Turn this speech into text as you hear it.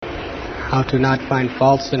how to not find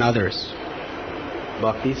faults in others.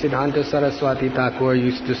 Bhaktisiddhanta Saraswati Thakur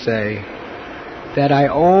used to say that I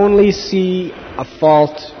only see a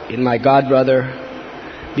fault in my godbrother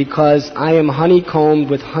because I am honeycombed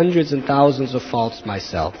with hundreds and thousands of faults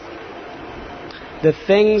myself. The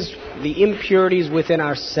things, the impurities within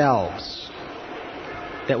ourselves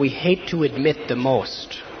that we hate to admit the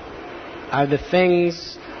most are the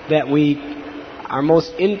things that we are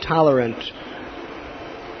most intolerant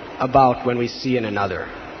about when we see in another.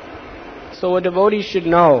 So a devotee should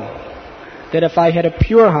know that if I had a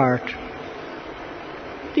pure heart,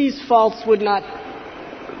 these faults would not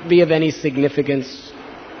be of any significance.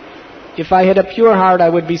 If I had a pure heart, I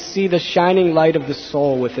would see the shining light of the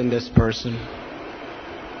soul within this person.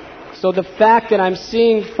 So the fact that I'm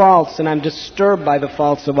seeing faults and I'm disturbed by the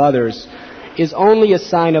faults of others is only a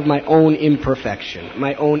sign of my own imperfection,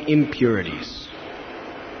 my own impurities.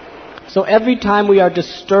 So every time we are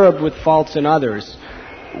disturbed with faults in others,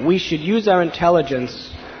 we should use our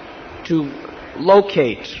intelligence to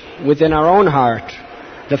locate within our own heart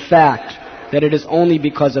the fact that it is only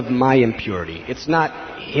because of my impurity. It's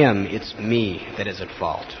not him, it's me that is at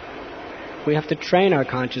fault. We have to train our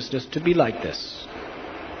consciousness to be like this.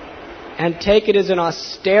 And take it as an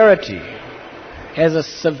austerity, as a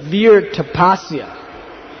severe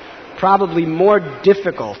tapasya, probably more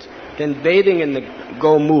difficult than bathing in the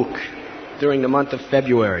Gomukh during the month of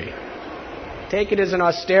February. Take it as an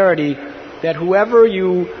austerity that whoever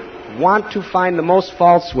you want to find the most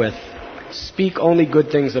faults with, speak only good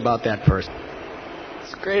things about that person.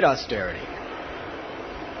 It's great austerity.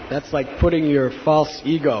 That's like putting your false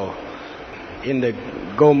ego in the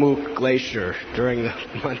Gomukh glacier during the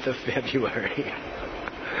month of February.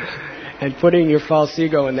 And putting your false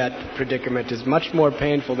ego in that predicament is much more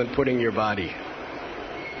painful than putting your body.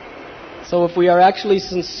 So if we are actually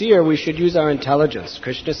sincere, we should use our intelligence.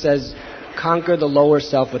 Krishna says, conquer the lower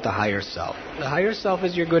self with the higher self. The higher self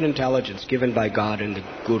is your good intelligence given by God and the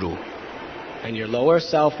Guru. And your lower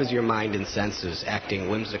self is your mind and senses acting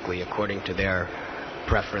whimsically according to their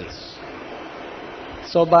preference.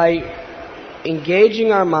 So by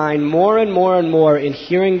engaging our mind more and more and more in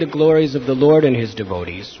hearing the glories of the Lord and His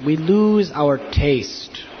devotees, we lose our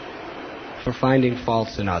taste for finding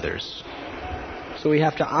faults in others. So we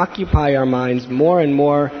have to occupy our minds more and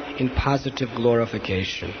more in positive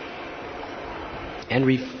glorification and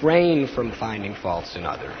refrain from finding faults in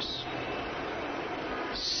others.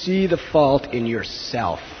 See the fault in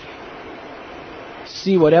yourself.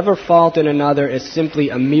 See whatever fault in another as simply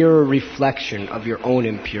a mirror reflection of your own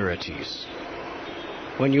impurities.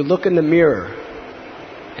 When you look in the mirror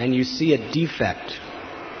and you see a defect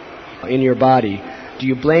in your body, do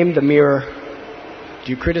you blame the mirror?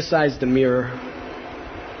 Do you criticize the mirror?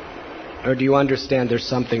 Or do you understand there's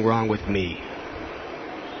something wrong with me?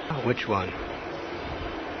 Which one?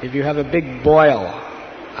 If you have a big boil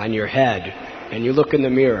on your head and you look in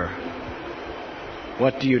the mirror,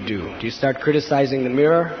 what do? Do you start criticizing the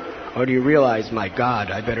mirror? Or do you realize, my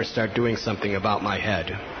God, I better start doing something about my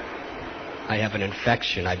head? I have an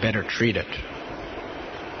infection, I better treat it.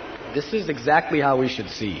 This is exactly how we should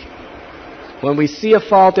see. When we see a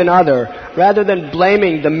fault in other, rather than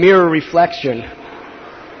blaming the mirror reflection,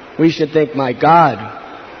 we should think, my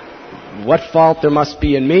God, what fault there must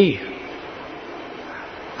be in me?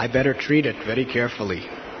 I better treat it very carefully.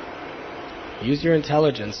 Use your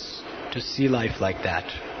intelligence to see life like that.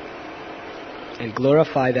 And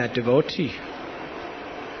glorify that devotee.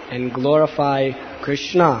 And glorify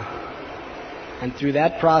Krishna. And through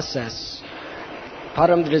that process,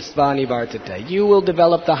 param dristvani vartate, you will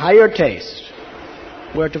develop the higher taste,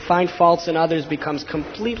 where to find faults in others becomes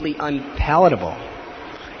completely unpalatable.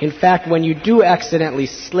 In fact, when you do accidentally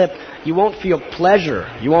slip, you won't feel pleasure,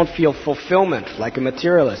 you won't feel fulfillment like a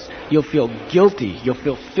materialist. You'll feel guilty, you'll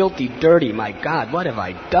feel filthy, dirty. My God, what have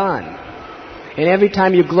I done? And every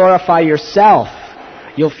time you glorify yourself,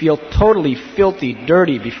 you'll feel totally filthy,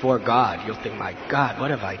 dirty before God. You'll think, my God, what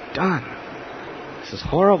have I done? This is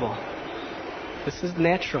horrible. This is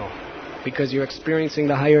natural because you're experiencing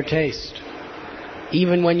the higher taste.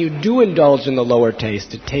 Even when you do indulge in the lower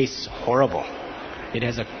taste, it tastes horrible. It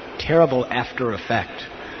has a terrible after effect.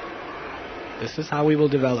 This is how we will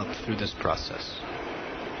develop through this process.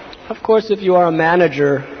 Of course, if you are a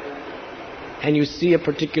manager and you see a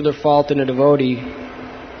particular fault in a devotee,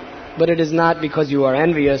 but it is not because you are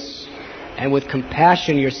envious, and with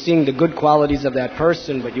compassion you're seeing the good qualities of that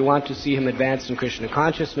person, but you want to see him advance in Krishna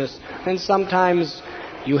consciousness, then sometimes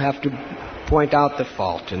you have to point out the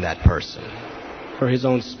fault in that person for his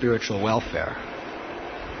own spiritual welfare.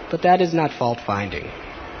 But that is not fault-finding.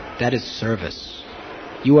 That is service.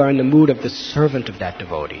 You are in the mood of the servant of that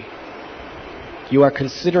devotee. you are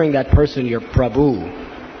considering that person your Prabhu.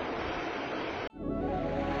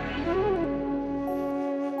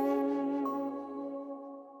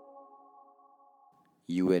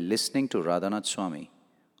 You were listening to Radhanath Swami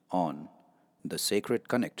on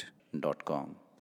thesacredconnect.com.